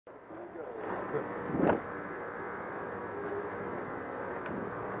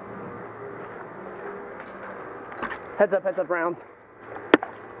Heads up rounds.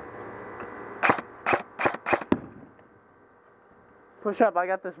 Push up, I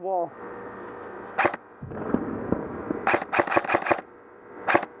got this wall.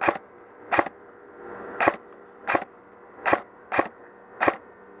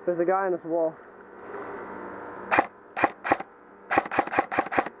 There's a guy in this wall.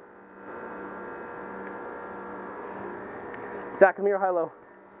 Zach, come here, high-low.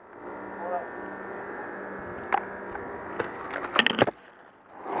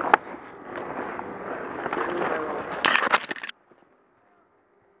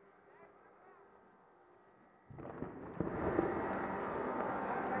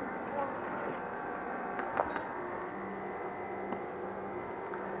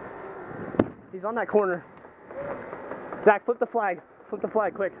 He's on that corner. Zach, flip the flag. Flip the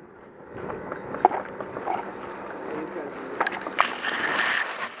flag, quick.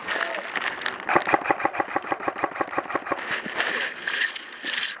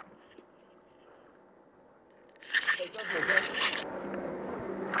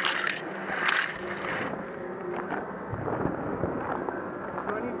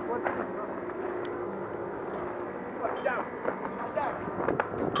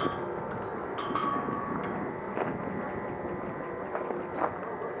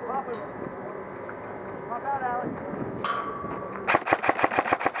 Pop out, Alex.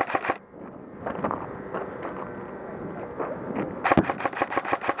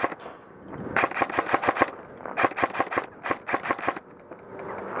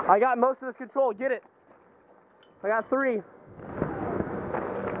 I got most of this control. Get it. I got 3.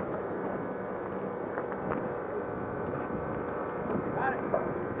 Got it.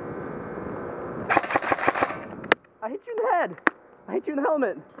 I hit you in the head. I hit you in the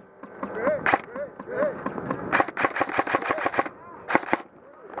helmet. Great.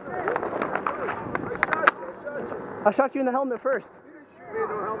 I shot you in the helmet first. You didn't shoot me in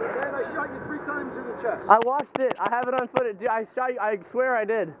the helmet, man. I shot you 3 times in the chest. I watched it. I have it on footage. I shot you. I swear I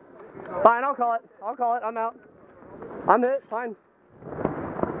did. Fine, I'll call it. I'm out. I'm hit. Fine.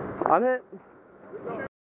 I'm hit.